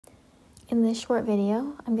In this short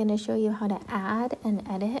video, I'm going to show you how to add and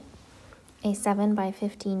edit a 7 by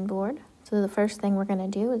 15 board. So the first thing we're going to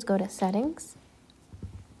do is go to Settings,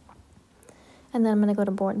 and then I'm going to go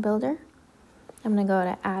to Board Builder. I'm going to go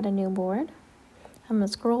to Add a New Board. I'm going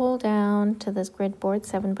to scroll down to this grid board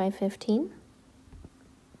 7 by 15,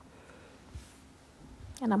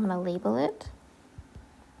 and I'm going to label it.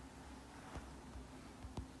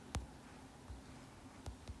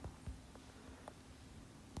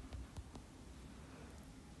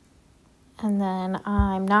 And then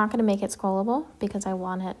I'm not going to make it scrollable because I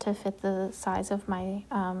want it to fit the size of my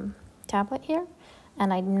tablet here.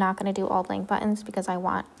 And I'm not going to do all blank buttons because I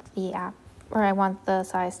want the app, or I want the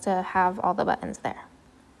size to have all the buttons there.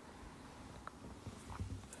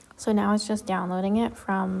 So now it's just downloading it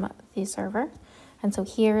from the server. And so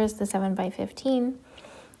here is the 7 by 15.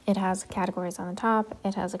 It has categories on the top,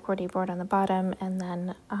 it has a QWERTY board on the bottom, and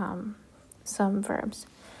then some verbs.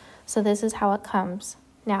 So this is how it comes.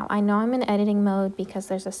 Now, I know I'm in editing mode because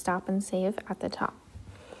there's a stop and save at the top.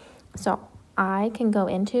 So I can go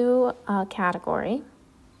into a category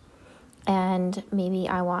and maybe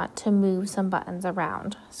I want to move some buttons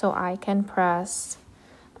around. So I can press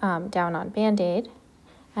down on Band-Aid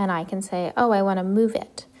and I can say, oh, I want to move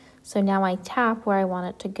it. So now I tap where I want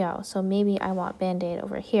it to go. So maybe I want Band-Aid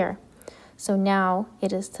over here. So now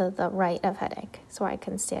it is to the right of headache. So I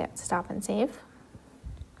can stop and save.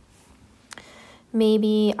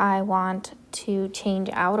 Maybe I want to change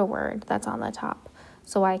out a word that's on the top.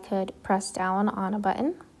 So I could press down on a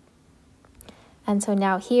button. And so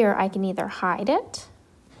now here I can either hide it,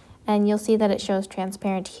 and you'll see that it shows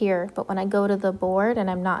transparent here, but when I go to the board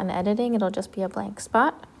and I'm not in editing, it'll just be a blank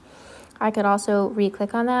spot. I could also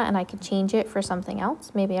re-click on that and I could change it for something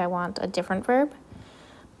else. Maybe I want a different verb.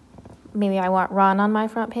 Maybe I want run on my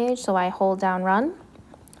front page, so I hold down run,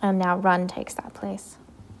 and now run takes that place.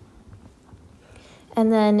 And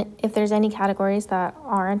then if there's any categories that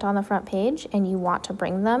aren't on the front page and you want to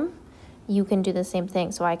bring them, you can do the same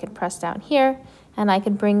thing. So I could press down here and I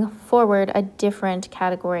could bring forward a different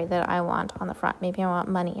category that I want on the front. Maybe I want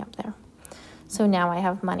money up there. So now I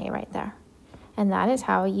have money right there. And that is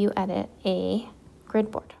how you edit a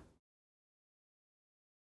grid board.